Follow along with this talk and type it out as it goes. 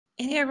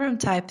Enneagram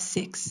Type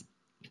 6.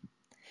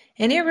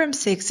 Enneagram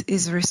 6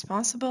 is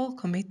responsible,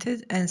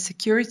 committed, and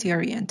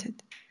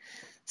security-oriented.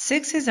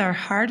 Sixes are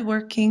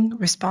hardworking,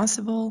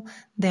 responsible,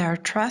 they are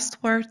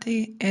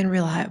trustworthy, and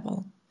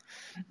reliable.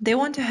 They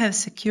want to have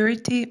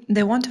security,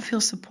 they want to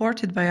feel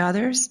supported by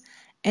others,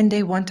 and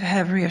they want to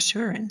have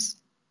reassurance.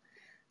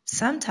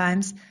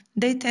 Sometimes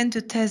they tend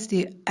to test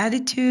the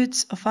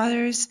attitudes of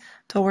others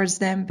towards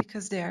them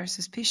because they are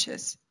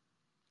suspicious.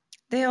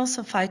 They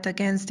also fight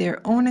against their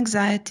own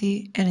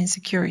anxiety and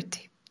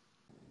insecurity.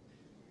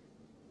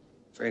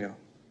 Fredo,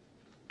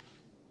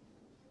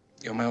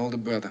 you're my older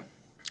brother,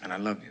 and I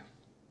love you.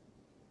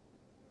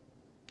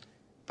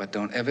 But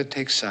don't ever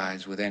take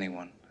sides with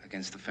anyone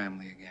against the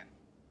family again.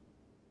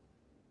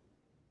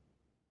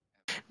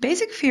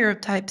 Basic fear of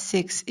Type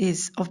 6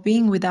 is of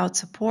being without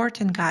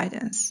support and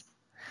guidance.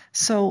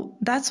 So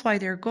that's why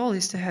their goal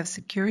is to have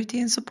security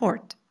and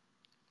support.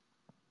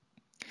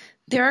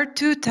 There are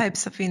two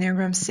types of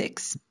Enneagram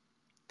 6.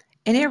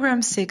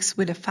 Enneagram 6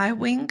 with a 5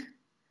 wing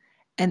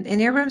and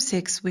Enneagram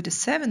 6 with a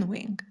 7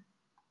 wing.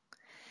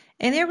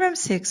 Enneagram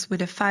 6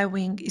 with a 5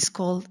 wing is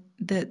called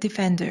the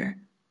defender.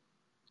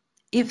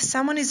 If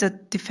someone is a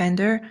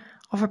defender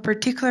of a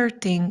particular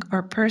thing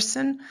or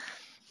person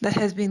that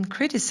has been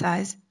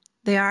criticized,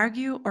 they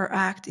argue or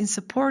act in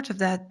support of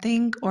that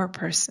thing or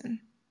person.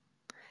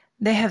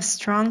 They have a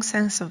strong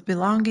sense of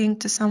belonging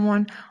to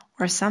someone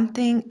or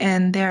something,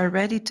 and they are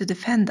ready to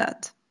defend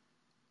that.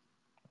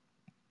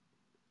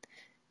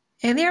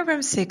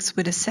 Enneagram 6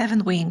 with a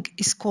 7 wing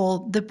is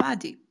called the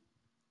buddy.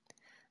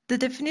 The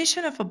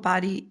definition of a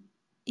buddy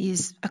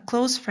is a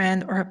close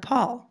friend or a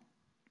pal.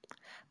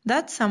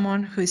 That's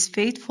someone who is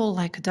faithful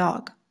like a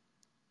dog.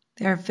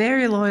 They are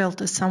very loyal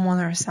to someone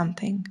or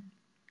something.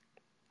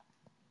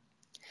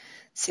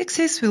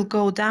 Sixes will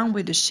go down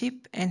with the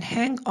ship and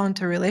hang on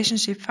to a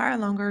relationship far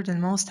longer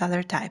than most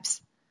other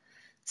types.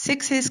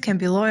 Sixes can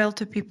be loyal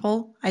to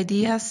people,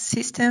 ideas,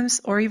 systems,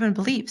 or even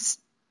beliefs.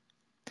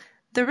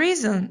 The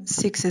reason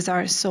sixes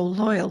are so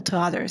loyal to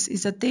others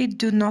is that they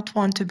do not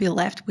want to be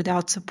left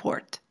without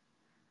support.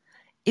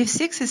 If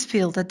sixes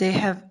feel that they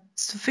have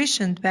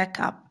sufficient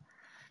backup,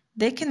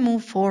 they can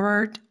move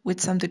forward with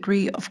some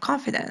degree of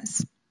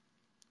confidence.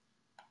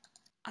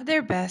 At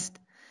their best,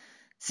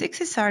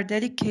 sixes are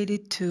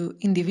dedicated to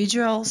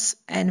individuals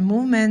and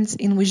movements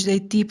in which they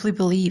deeply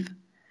believe.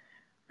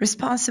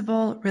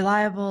 Responsible,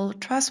 reliable,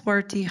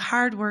 trustworthy,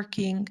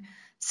 hardworking,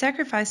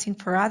 sacrificing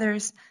for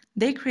others,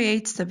 they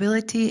create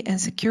stability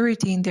and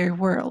security in their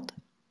world.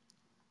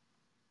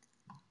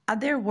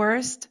 At their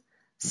worst,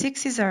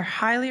 sixes are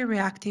highly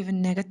reactive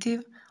and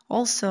negative,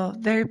 also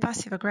very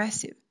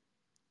passive-aggressive,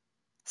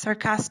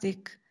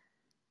 sarcastic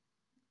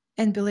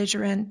and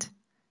belligerent,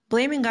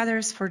 blaming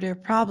others for their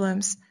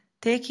problems,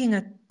 taking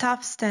a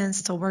tough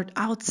stance toward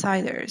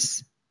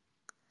outsiders.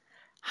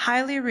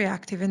 Highly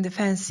reactive and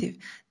defensive,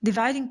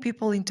 dividing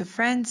people into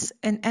friends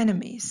and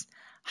enemies,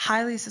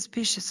 highly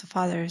suspicious of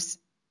others.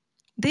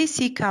 They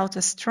seek out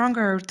a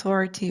stronger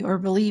authority or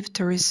belief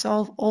to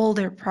resolve all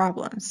their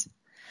problems.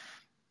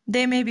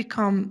 They may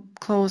become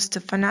close to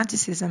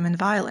fanaticism and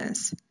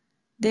violence.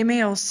 They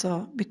may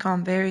also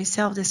become very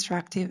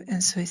self-destructive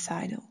and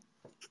suicidal.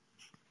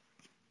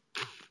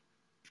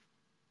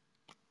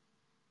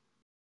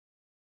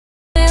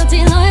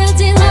 Loyalty,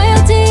 loyalty,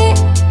 loyalty.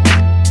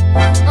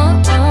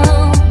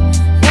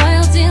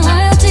 Loyalty,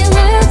 loyalty,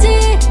 loyalty.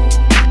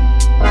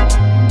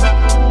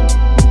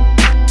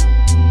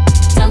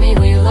 Tell me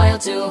who you're loyal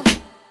to.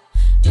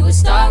 Do it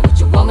start with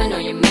your woman or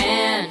your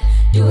man?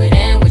 Do it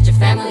end with your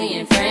family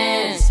and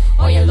friends?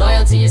 Or you're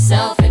loyal to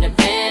yourself in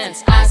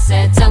advance? I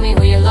said, tell me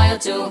who you're loyal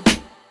to.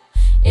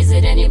 Is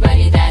it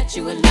anybody that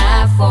you would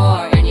lie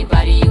for?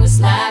 Anybody you would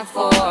slide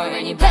for?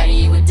 Anybody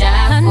you would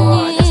die for?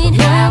 I need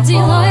loyalty,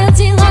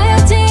 loyalty,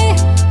 loyalty.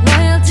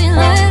 Loyalty,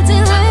 loyalty.